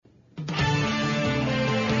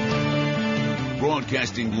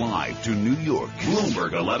Broadcasting live to New York,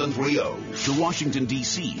 Bloomberg 1130. To Washington,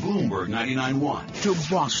 D.C., Bloomberg 99.1. To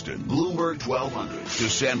Boston, Bloomberg 1200. To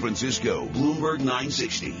San Francisco, Bloomberg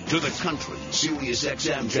 960. To the country, Sirius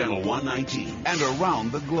XM Channel 119. And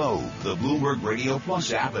around the globe, the Bloomberg Radio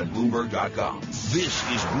Plus app at Bloomberg.com. This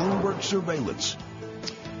is Bloomberg Surveillance.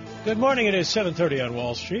 Good morning. It is 7:30 on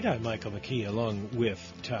Wall Street. I'm Michael McKee along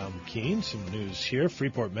with Tom Keene. Some news here.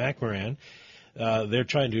 Freeport McMoRan. They're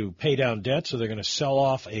trying to pay down debt, so they're going to sell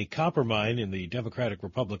off a copper mine in the Democratic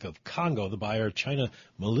Republic of Congo. The buyer, China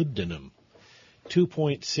Molybdenum.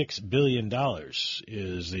 $2.6 billion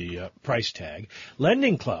is the price tag.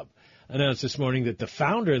 Lending Club announced this morning that the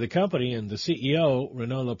founder of the company and the CEO,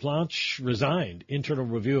 Renaud Laplanche, resigned. Internal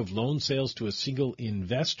review of loan sales to a single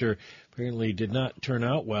investor apparently did not turn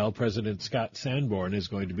out well. President Scott Sanborn is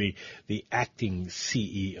going to be the acting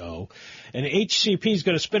CEO. And HCP is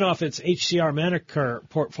going to spin off its HCR Manicare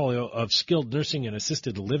portfolio of skilled nursing and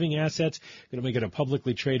assisted living assets, going to make it a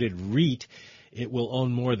publicly traded REIT. It will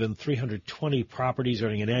own more than 320 properties,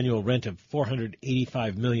 earning an annual rent of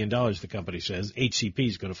 $485 million, the company says. HCP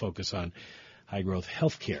is going to focus on high-growth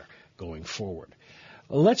health care going forward.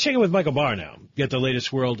 Let's check in with Michael Barr now, get the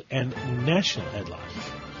latest world and national headlines.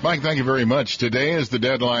 Mike, thank you very much. Today is the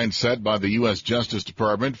deadline set by the U.S. Justice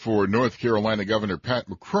Department for North Carolina Governor Pat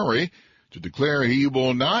McCrory to declare he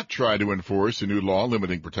will not try to enforce a new law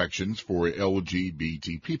limiting protections for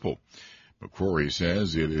LGBT people. McCrory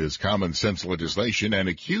says it is common sense legislation and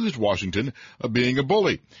accused Washington of being a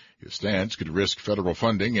bully. His stance could risk federal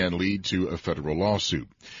funding and lead to a federal lawsuit.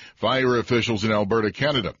 Fire officials in Alberta,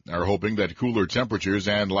 Canada, are hoping that cooler temperatures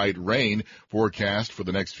and light rain forecast for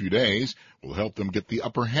the next few days will help them get the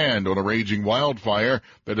upper hand on a raging wildfire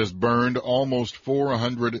that has burned almost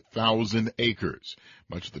 400,000 acres.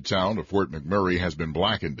 Much of the town of Fort McMurray has been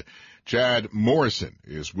blackened. Chad Morrison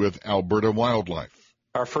is with Alberta Wildlife.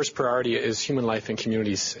 Our first priority is human life and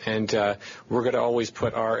communities, and we're going to always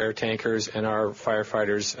put our air tankers and our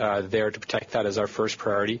firefighters there to protect that as our first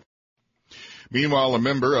priority. Meanwhile, a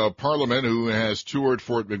member of Parliament who has toured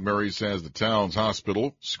Fort McMurray says the town's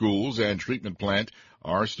hospital, schools, and treatment plant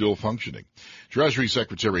are still functioning. Treasury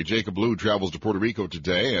Secretary Jacob Lew travels to Puerto Rico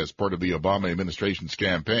today as part of the Obama administration's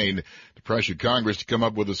campaign to pressure Congress to come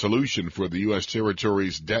up with a solution for the U.S.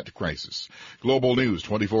 territory's debt crisis. Global news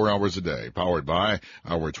 24 hours a day, powered by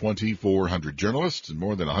our 2,400 journalists and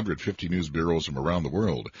more than 150 news bureaus from around the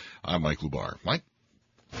world. I'm Mike Lubar. Mike?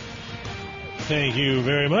 Thank you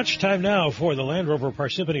very much. Time now for the Land Rover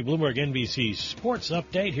Parsippany Bloomberg NBC Sports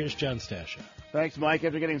Update. Here's John Stasha. Thanks, Mike.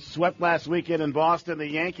 After getting swept last weekend in Boston, the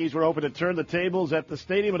Yankees were hoping to turn the tables at the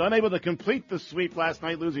stadium, but unable to complete the sweep last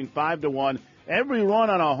night, losing 5-1. Every run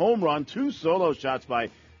on a home run, 2 solo shots by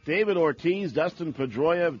David Ortiz, Dustin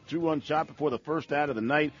Pedroia, 2-run shot before the first out of the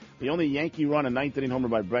night. The only Yankee run, a ninth-inning homer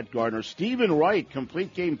by Brett Gardner. Stephen Wright,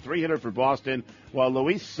 complete game 3-hitter for Boston, while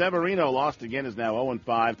Luis Severino lost again, is now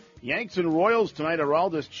 0-5. Yanks and Royals tonight.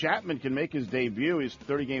 Aroldis Chapman can make his debut. His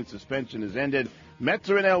 30-game suspension has ended. Mets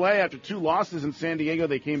are in L.A. after 2 losses in San Diego.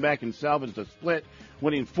 They came back and salvaged a split,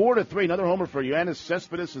 winning 4-3. Another homer for Yoenis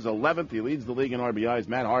Cespedes, his 11th. He leads the league in RBIs.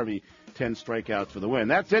 Matt Harvey, 10 strikeouts for the win.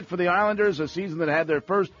 That's it for the Islanders, a season that had their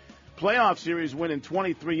first playoff series win in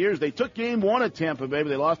 23 years. They took game 1 at Tampa Bay, but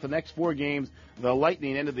they lost the next 4 games. The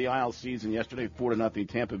Lightning ended the Isle season yesterday 4-0.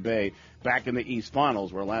 Tampa Bay back in the East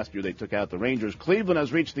Finals, where last year they took out the Rangers. Cleveland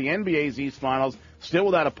has reached the NBA's East Finals, still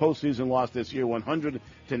without a postseason loss this year,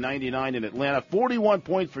 100-99 in Atlanta. 41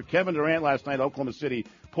 points for Kevin Durant last night. Oklahoma City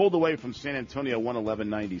pulled away from San Antonio,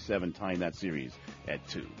 111-97, tying that series at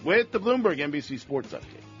 2. With the Bloomberg NBC Sports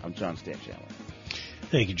Update, I'm John Stanchialer.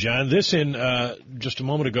 Thank you, John. This in just a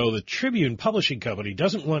moment ago, the Tribune Publishing Company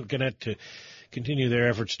doesn't want Gannett to continue their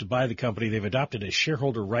efforts to buy the company. They've adopted a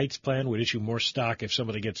shareholder rights plan, would issue more stock if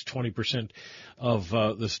somebody gets 20% of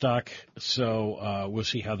the stock. So we'll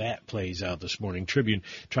see how that plays out this morning. Tribune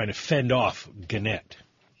trying to fend off Gannett.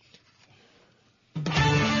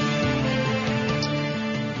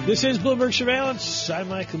 This is Bloomberg Surveillance. I'm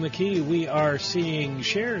Michael McKee. We are seeing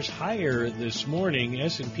shares higher this morning.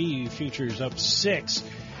 S&P futures up 6.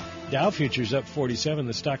 Dow futures up 47.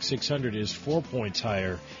 The stock 600 is 4 points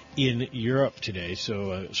higher in Europe today.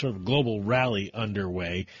 So a sort of global rally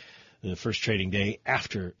underway. The first trading day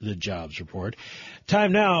after the jobs report.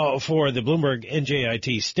 Time now for the Bloomberg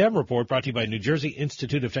NJIT STEM report, brought to you by New Jersey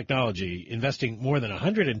Institute of Technology, investing more than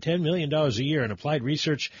 $110 million a year in applied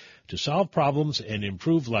research to solve problems and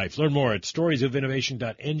improve life. Learn more at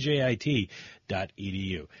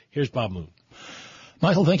storiesofinnovation.njit.edu. Here's Bob Moon.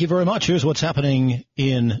 Michael, thank you very much. Here's what's happening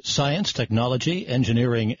in science, technology,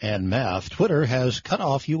 engineering, and math. Twitter has cut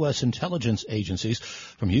off U.S. intelligence agencies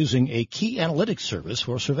from using a key analytics service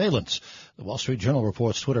for surveillance. The Wall Street Journal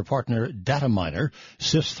reports Twitter partner Dataminer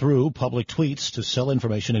sifts through public tweets to sell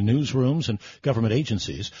information in newsrooms and government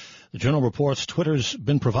agencies. The Journal reports Twitter's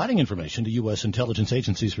been providing information to U.S. intelligence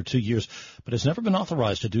agencies for 2 years, but has never been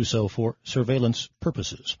authorized to do so for surveillance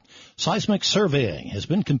purposes. Seismic surveying has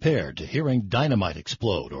been compared to hearing dynamite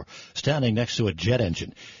explode or standing next to a jet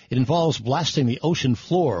engine. It involves blasting the ocean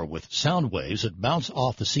floor with sound waves that bounce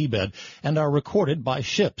off the seabed and are recorded by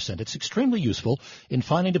ships, and it's extremely useful in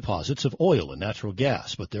finding deposits of oil and natural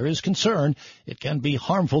gas. But there is concern it can be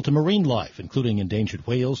harmful to marine life, including endangered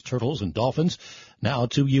whales, turtles, and dolphins. Now,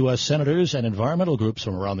 2 U.S. senators and environmental groups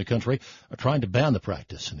from around the country are trying to ban the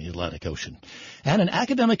practice in the Atlantic Ocean. And an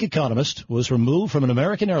academic economist was removed from an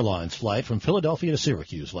American Airlines flight from Philadelphia to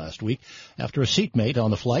Syracuse last week after a seatmate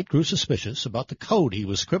on the flight grew suspicious about the code he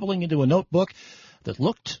was scribbling into a notebook that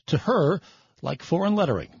looked to her like foreign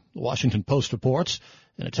lettering. The Washington Post reports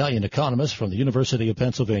an Italian economist from the University of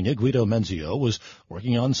Pennsylvania, Guido Menzio, was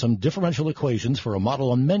working on some differential equations for a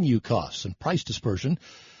model on menu costs and price dispersion.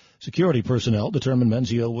 Security personnel determined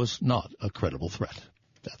Menzio was not a credible threat.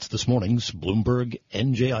 That's this morning's Bloomberg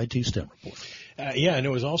NJIT STEM report. Yeah, and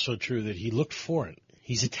it was also true that he looked foreign.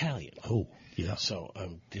 He's Italian. Oh, yeah. So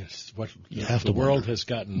the world has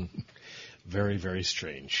gotten very, very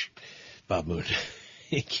strange. Bob Moon,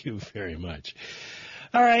 thank you very much.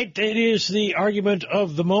 All right, it is the argument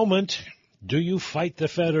of the moment. Do you fight the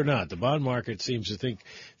Fed or not? The bond market seems to think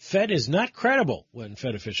Fed is not credible when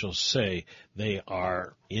Fed officials say they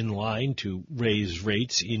are in line to raise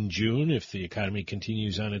rates in June if the economy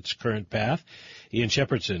continues on its current path. Ian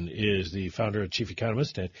Shepherdson is the founder and chief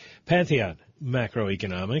economist at Pantheon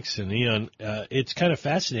Macroeconomics. And Ian, it's kind of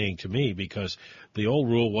fascinating to me because the old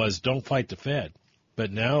rule was don't fight the Fed.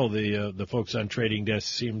 But now the folks on trading desks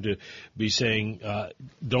seem to be saying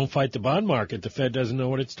don't fight the bond market. The Fed doesn't know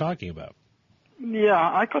what it's talking about. Yeah,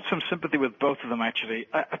 I got some sympathy with both of them, actually.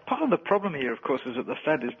 Part of the problem here, of course, is that the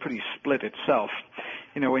Fed is pretty split itself.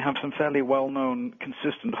 You know, we have some fairly well-known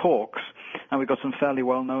consistent hawks, and we've got some fairly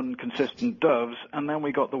well-known consistent doves, and then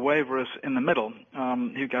we got the waverers in the middle,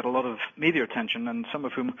 who get a lot of media attention, and some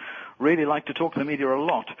of whom really like to talk to the media a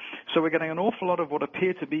lot. So we're getting an awful lot of what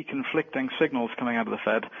appear to be conflicting signals coming out of the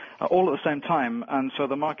Fed, all at the same time, and so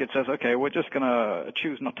the market says, okay, we're just going to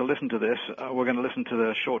choose not to listen to this. We're going to listen to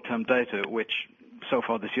the short-term data, which so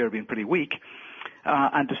far this year have been pretty weak,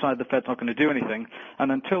 and decide the Fed's not going to do anything.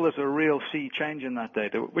 And until there's a real sea change in that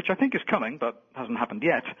data, which I think is coming but hasn't happened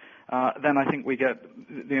yet, then I think we get,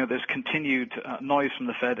 this continued noise from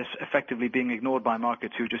the Fed is effectively being ignored by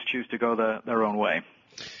markets who just choose to go their own way.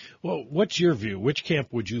 Well, what's your view? Which camp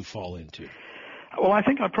would you fall into? Well, I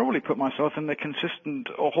think I'd probably put myself in the consistent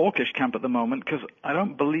or hawkish camp at the moment because I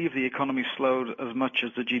don't believe the economy slowed as much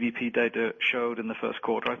as the GDP data showed in the first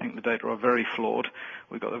quarter. I think the data are very flawed.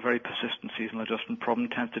 We've got a very persistent seasonal adjustment problem,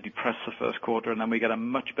 tends to depress the first quarter, and then we get a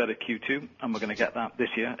much better Q2, and we're going to get that this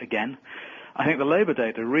year again. I think the labor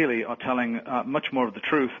data really are telling much more of the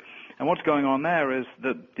truth. And what's going on there is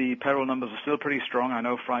that the payroll numbers are still pretty strong. I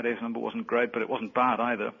know Friday's number wasn't great, but it wasn't bad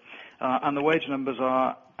either. And the wage numbers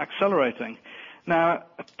are accelerating. Now,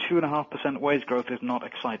 2.5% wage growth is not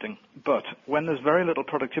exciting, but when there's very little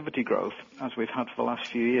productivity growth, as we've had for the last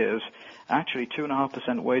few years, actually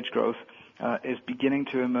 2.5% wage growth is beginning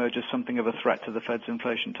to emerge as something of a threat to the Fed's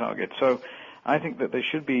inflation target. So I think that they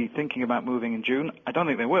should be thinking about moving in June. I don't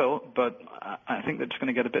think they will, but I think they're just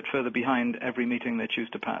going to get a bit further behind every meeting they choose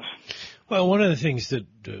to pass. Well, one of the things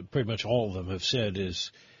that pretty much all of them have said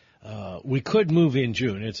is we could move in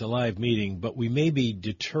June. It's a live meeting, but we may be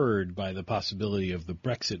deterred by the possibility of the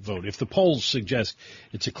Brexit vote. If the polls suggest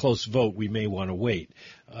it's a close vote, we may want to wait.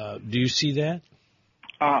 Do you see that?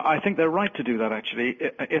 I think they're right to do that, actually,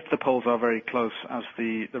 if the polls are very close as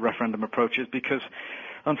the referendum approaches, because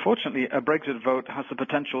unfortunately a Brexit vote has the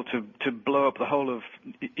potential to blow up the whole of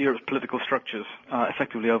Europe's political structures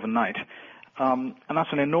effectively overnight. And that's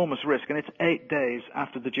an enormous risk, and it's 8 days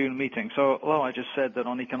after the June meeting. So although I just said that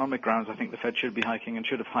on economic grounds I think the Fed should be hiking and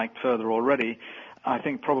should have hiked further already, I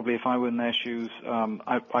think probably if I were in their shoes,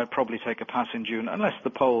 I'd probably take a pass in June, unless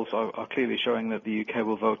the polls are clearly showing that the UK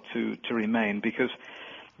will vote to remain, because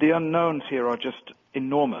the unknowns here are just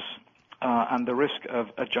enormous, and the risk of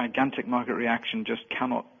a gigantic market reaction just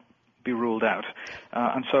cannot be ruled out.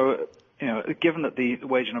 And so, given that the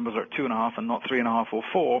wage numbers are at 2.5 and not 3.5 or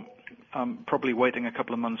 4, probably waiting a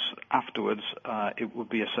couple of months afterwards, it would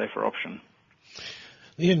be a safer option.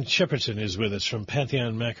 Ian Shepherdson is with us from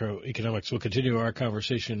Pantheon Macroeconomics. We'll continue our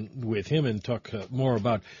conversation with him and talk more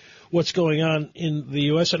about what's going on in the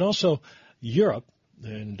U.S. and also Europe,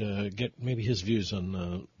 and get maybe his views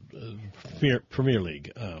on Premier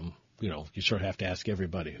League. You sort of have to ask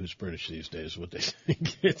everybody who's British these days what they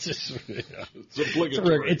think. It's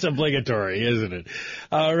obligatory. It's obligatory, isn't it?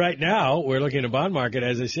 Right now, we're looking at a bond market,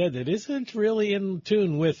 as I said, that isn't really in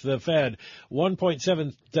tune with the Fed.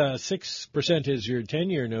 1.76% is your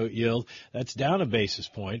 10-year note yield. That's down a basis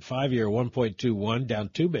point. 5-year, 1.21, down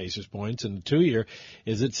 2 basis points. And the 2-year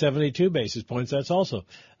is at 72 basis points. That's also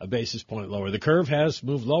a basis point lower. The curve has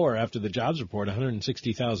moved lower after the jobs report,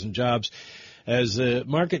 160,000 jobs, as the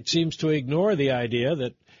market seems to ignore the idea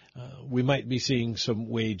that we might be seeing some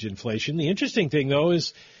wage inflation. The interesting thing, though,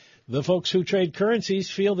 is the folks who trade currencies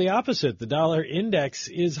feel the opposite. The dollar index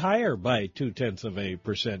is higher by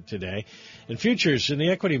 0.2% today, and futures in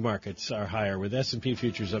the equity markets are higher, with S&P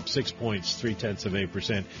futures up 6 points,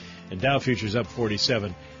 0.3%, and Dow futures up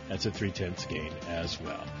 47. That's a 0.3 gain as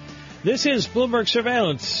well. This is Bloomberg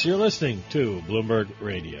Surveillance. You're listening to Bloomberg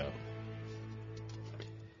Radio.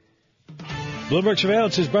 Bloomberg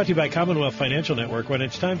Surveillance is brought to you by Commonwealth Financial Network. When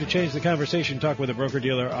it's time to change the conversation, talk with a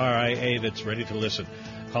broker-dealer RIA that's ready to listen.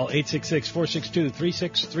 Call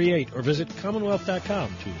 866-462-3638 or visit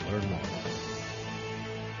commonwealth.com to learn more.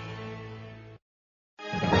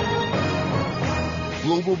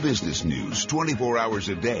 Global business news 24 hours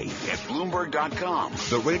a day at Bloomberg.com,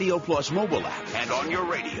 the Radio Plus mobile app, and on your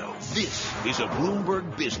radio. This is a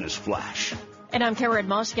Bloomberg Business Flash. And I'm Karen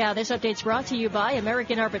Moscow. This update's brought to you by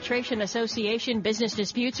American Arbitration Association. Business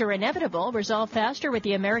disputes are inevitable. Resolve faster with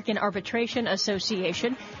the American Arbitration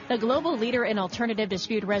Association, the global leader in alternative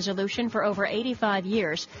dispute resolution for over 85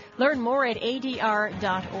 years. Learn more at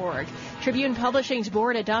adr.org. Tribune Publishing's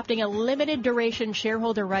board adopting a limited duration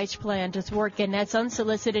shareholder rights plan to thwart Gannett's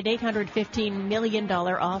unsolicited $815 million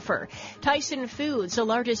offer. Tyson Foods, the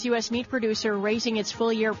largest U.S. meat producer, raising its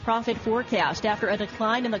full-year profit forecast after a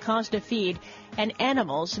decline in the cost of feed and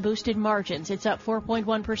animals boosted margins. It's up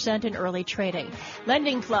 4.1% in early trading.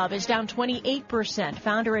 Lending Club is down 28%.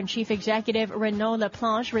 Founder and chief executive Renaud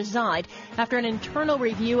Laplanche resigned after an internal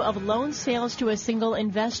review of loan sales to a single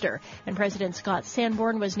investor. And President Scott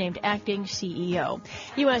Sanborn was named acting CEO.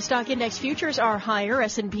 U.S. stock index futures are higher.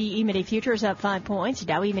 S&P E-mini futures up 5 points.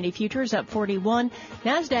 Dow E-mini futures up 41.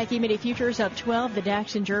 NASDAQ E-mini futures up 12. The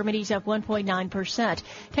DAX in Germany's up 1.9%.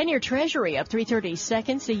 10-year Treasury up 3/30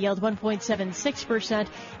 seconds. The yield 1.76%.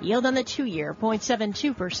 Yield on the 2-year,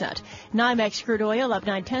 0.72%. NYMEX crude oil up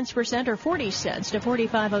 0.9% or 40 cents to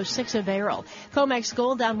 $45.06 a barrel. COMEX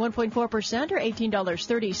gold down 1.4% or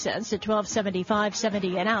 $18.30 to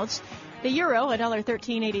 $12.75.70 an ounce. The euro,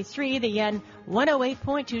 $1.1383. The yen,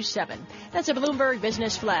 108.27. That's a Bloomberg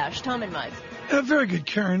Business Flash. Tom and Mike. Very good,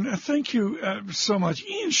 Karen. Thank you so much.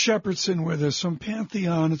 Ian Shepherdson with us from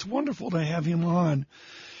Pantheon. It's wonderful to have him on.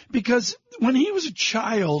 Because when he was a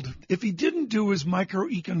child, if he didn't do his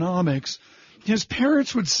microeconomics, his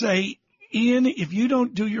parents would say, Ian, if you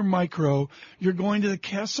don't do your micro, you're going to the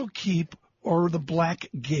Castle Keep or the Black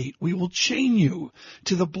Gate. We will chain you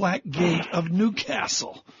to the Black Gate of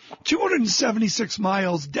Newcastle. 276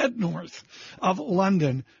 miles dead north of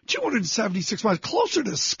London. 276 miles closer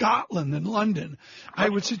to Scotland than London, I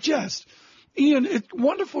would suggest. Ian, it's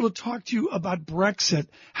wonderful to talk to you about Brexit.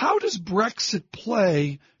 How does Brexit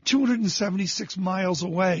play 276 miles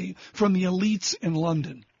away from the elites in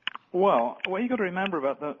London? Well, what you've got to remember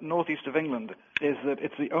about the northeast of England is that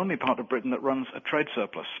it's the only part of Britain that runs a trade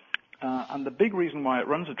surplus. And the big reason why it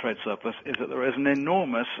runs a trade surplus is that there is an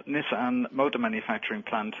enormous Nissan motor manufacturing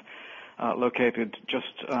plant located just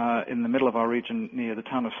in the middle of our region near the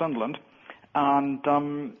town of Sunderland.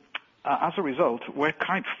 And as a result, we're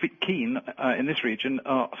quite keen in this region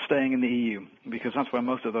staying in the EU because that's where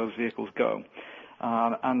most of those vehicles go.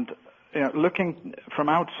 And looking from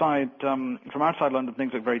outside London,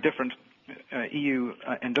 things look very different. EU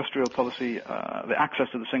industrial policy, the access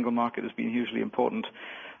to the single market has been hugely important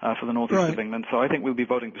for the northeast of England. So I think we'll be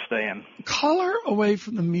voting to stay in. Color away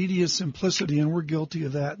from the media simplicity, and we're guilty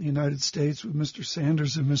of that in the United States with Mr.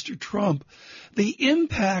 Sanders and Mr. Trump. The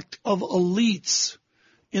impact of elites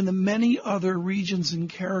in the many other regions and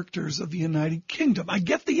characters of the United Kingdom. I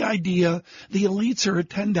get the idea the elites are at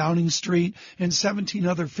 10 Downing Street and 17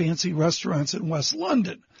 other fancy restaurants in West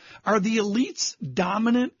London. Are the elites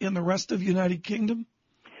dominant in the rest of the United Kingdom?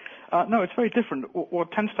 No, it's very different.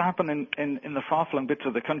 What tends to happen in the far-flung bits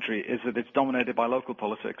of the country is that it's dominated by local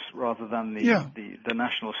politics rather than the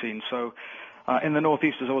national scene. So In the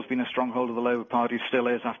Northeast, there's always been a stronghold of the Labour Party, still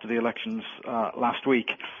is after the elections last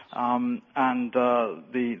week. And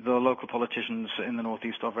the local politicians in the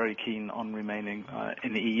Northeast are very keen on remaining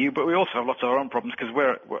in the EU. But we also have lots of our own problems because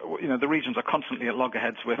the regions are constantly at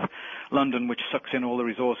loggerheads with London, which sucks in all the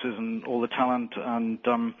resources and all the talent and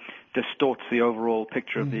distorts the overall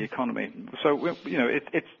picture of the economy. So,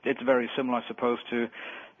 it's very similar, I suppose, to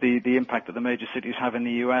the impact that the major cities have in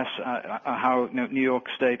the U.S., how New York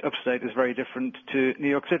State, upstate, is very different to New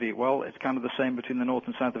York City. Well, it's kind of the same between the north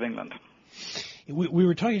and south of England. We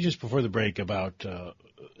were talking just before the break about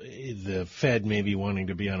the Fed maybe wanting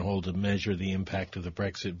to be on hold to measure the impact of the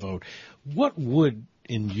Brexit vote. What would,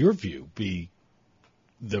 in your view, be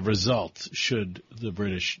the result should the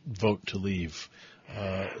British vote to leave?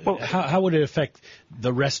 How would it affect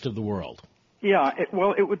the rest of the world? Yeah, it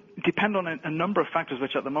would depend on a number of factors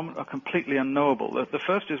which at the moment are completely unknowable. The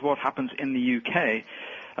first is what happens in the UK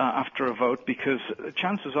after a vote, because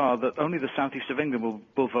chances are that only the southeast of England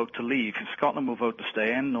will vote to leave. Scotland will vote to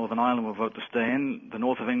stay in, Northern Ireland will vote to stay in, the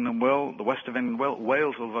north of England will, the west of England will,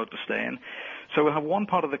 Wales will vote to stay in. So we'll have one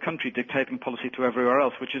part of the country dictating policy to everywhere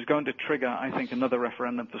else, which is going to trigger, I think, another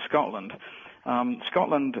referendum for Scotland.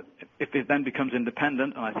 Scotland, if it then becomes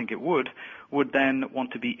independent, and I think it would then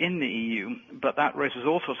want to be in the EU, but that raises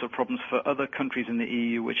all sorts of problems for other countries in the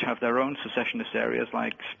EU which have their own secessionist areas,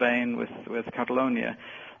 like Spain with Catalonia,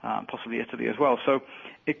 possibly Italy as well. So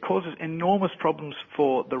it causes enormous problems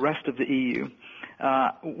for the rest of the EU,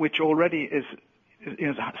 which already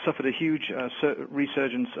suffered a huge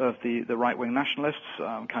resurgence of the right-wing nationalists,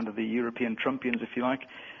 kind of the European Trumpians, if you like.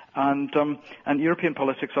 And European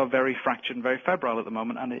politics are very fractured and very febrile at the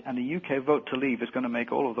moment, and the UK vote to leave is going to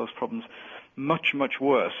make all of those problems much, much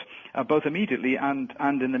worse, both immediately and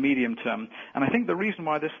in the medium term. And I think the reason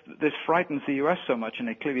why this frightens the US so much, and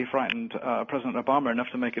it clearly frightened President Obama enough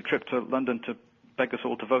to make a trip to London to beg us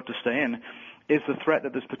all to vote to stay in, is the threat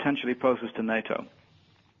that this potentially poses to NATO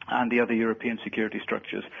and the other European security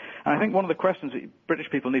structures. And I think one of the questions that British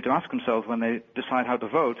people need to ask themselves when they decide how to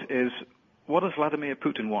vote is, what does Vladimir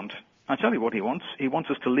Putin want? I tell you what he wants. He wants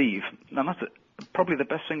us to leave. And that's probably the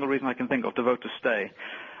best single reason I can think of to vote to stay.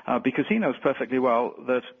 Because he knows perfectly well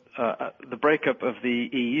that the breakup of the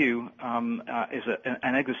EU is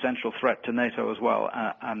an existential threat to NATO as well.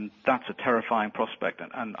 And that's a terrifying prospect.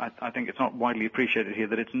 And I think it's not widely appreciated here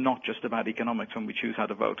that it's not just about economics when we choose how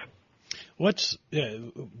to vote.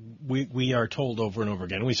 We are told over and over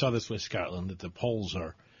again, and we saw this with Scotland, that the polls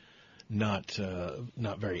are not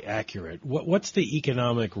very accurate. What's the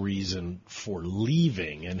economic reason for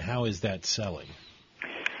leaving, and how is that selling?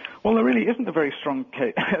 Well, there really isn't a very strong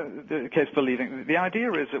case for leaving. The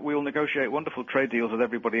idea is that we'll negotiate wonderful trade deals with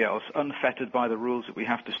everybody else, unfettered by the rules that we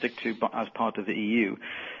have to stick to as part of the EU,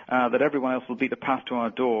 that everyone else will beat a path to our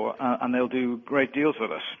door, and they'll do great deals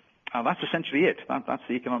with us. That's essentially it. That's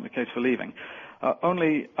the economic case for leaving.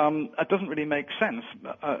 Only it doesn't really make sense.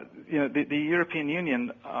 The European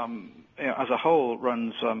Union as a whole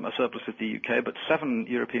runs a surplus with the UK, but 7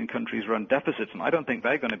 European countries run deficits, and I don't think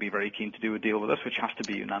they're going to be very keen to do a deal with us, which has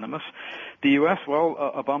to be unanimous. The US,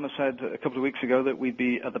 Obama said a couple of weeks ago that we'd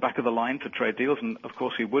be at the back of the line for trade deals, and of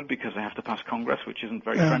course we would, because they have to pass Congress, which isn't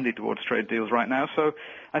very friendly towards trade deals right now. So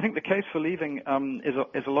I think the case for leaving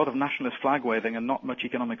is a lot of nationalist flag waving and not much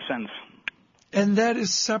economic sense. And that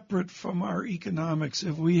is separate from our economics.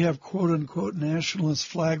 If we have quote-unquote nationalist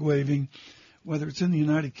flag waving, whether it's in the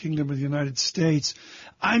United Kingdom or the United States,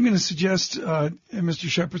 I'm going to suggest, Mr.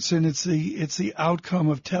 Shepherdson, it's the outcome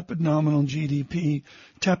of tepid nominal GDP,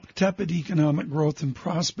 tepid economic growth and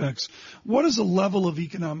prospects. What is the level of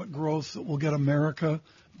economic growth that will get America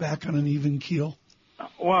back on an even keel?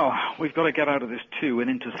 Well, we've got to get out of this 2 and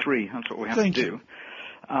into 3. That's what we have to do.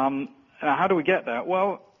 How do we get there?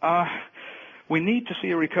 Well, we need to see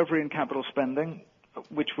a recovery in capital spending,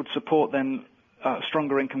 which would support then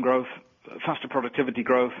stronger income growth, faster productivity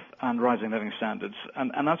growth, and rising living standards.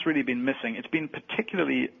 And that's really been missing. It's been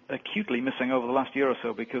particularly acutely missing over the last year or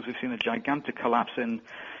so because we've seen a gigantic collapse in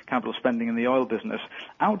capital spending in the oil business.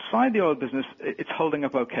 Outside the oil business, it's holding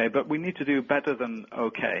up okay, but we need to do better than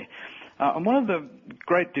okay. And one of the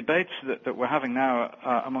great debates that we're having now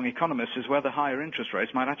among economists is whether higher interest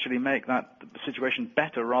rates might actually make that situation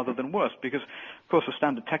better rather than worse, because, of course, a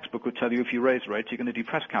standard textbook would tell you if you raise rates, you're going to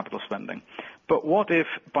depress capital spending. But what if,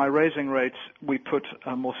 by raising rates, we put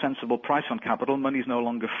a more sensible price on capital? Money's no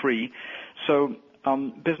longer free. So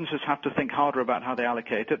businesses have to think harder about how they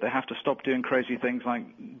allocate it. They have to stop doing crazy things like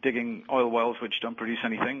digging oil wells which don't produce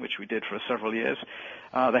anything, which we did for several years.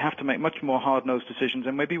 They have to make much more hard-nosed decisions,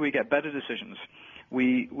 and maybe we get better decisions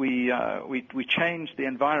we change the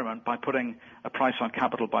environment by putting a price on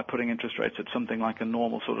capital, by putting interest rates at something like a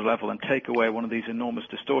normal sort of level, and take away one of these enormous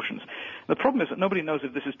distortions. The problem is that nobody knows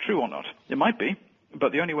if this is true or not. It might be,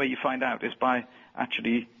 but the only way you find out is by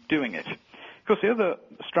actually doing it. Of course, the other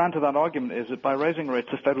strand to that argument is that by raising rates,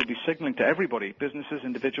 the Fed will be signaling to everybody, businesses,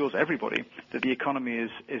 individuals, everybody, that the economy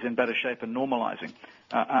is in better shape and normalizing.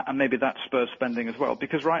 And maybe that spurs spending as well.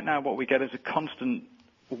 Because right now what we get is a constant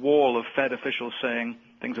wall of Fed officials saying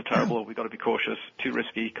things are terrible, we've got to be cautious, too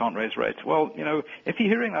risky, can't raise rates. Well, if you're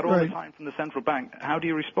hearing that all the time from the central bank, how do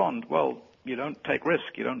you respond? Well, you don't take risk,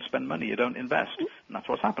 you don't spend money, you don't invest, and that's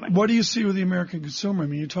what's happening. What do you see with the American consumer? I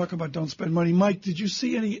mean, you talk about don't spend money. Mike, did you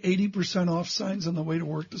see any 80% off signs on the way to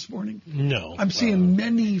work this morning? No. I'm seeing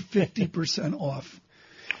many 50% off.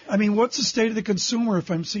 I mean, what's the state of the consumer if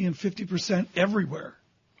I'm seeing 50% everywhere?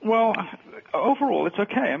 Well, overall, it's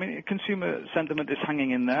okay. I mean, consumer sentiment is hanging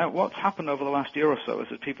in there. What's happened over the last year or so is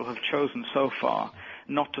that people have chosen so far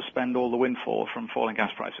not to spend all the windfall from falling gas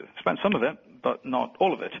prices. Spent some of it, but not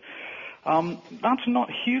all of it. That's not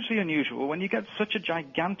hugely unusual. When you get such a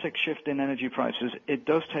gigantic shift in energy prices, it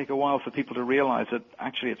does take a while for people to realize that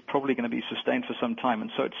actually it's probably going to be sustained for some time,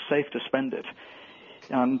 and so it's safe to spend it.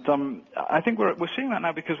 And I think we're seeing that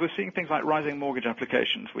now because we're seeing things like rising mortgage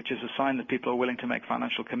applications, which is a sign that people are willing to make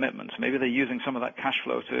financial commitments. Maybe they're using some of that cash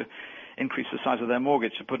flow to increase the size of their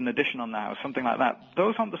mortgage, to put an addition on the house, something like that.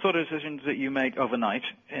 Those aren't the sort of decisions that you make overnight.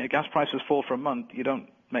 Gas prices fall for a month, you don't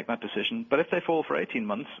make that decision. But if they fall for 18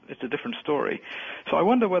 months, it's a different story. So I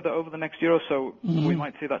wonder whether over the next year or so we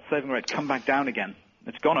might see that saving rate come back down again.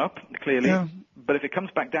 It's gone up, clearly, but if it comes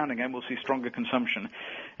back down again, we'll see stronger consumption.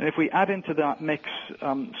 And if we add into that mix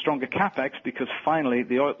stronger capex, because finally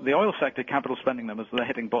the oil sector capital spending numbers, they're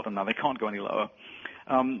hitting bottom now, they can't go any lower.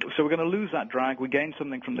 So we're going to lose that drag. We gain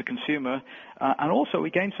something from the consumer, and also we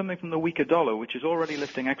gain something from the weaker dollar, which is already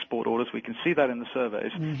lifting export orders. We can see that in the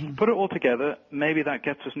surveys. Put it all together, maybe that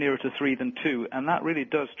gets us nearer to 3 than 2, and that really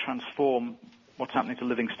does transform what's happening to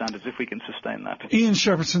living standards if we can sustain that. Ian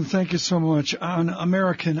Shepherdson, thank you so much. On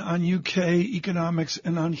American, on UK economics,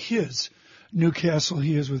 and on his Newcastle,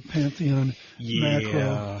 he is with Pantheon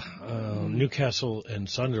Macro. Newcastle and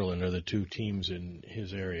Sunderland are the two teams in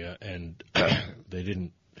his area, and they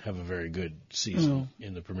didn't have a very good season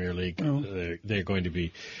in the Premier League. They're going to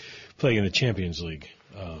be playing in the Champions League.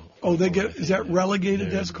 Is that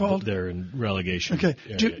relegated, that's called? They're in relegation. Okay.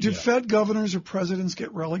 Do Fed governors or presidents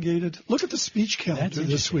get relegated? Look at the speech calendar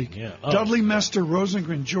this week. Yeah. Dudley, Mester,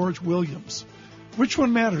 Rosengren, George Williams. Which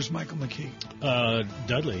one matters, Michael McKee?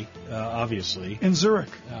 Dudley, obviously. In Zurich.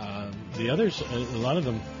 The others, a lot of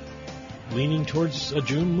them leaning towards a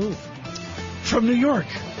June move. From New York,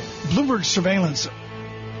 Bloomberg Surveillance.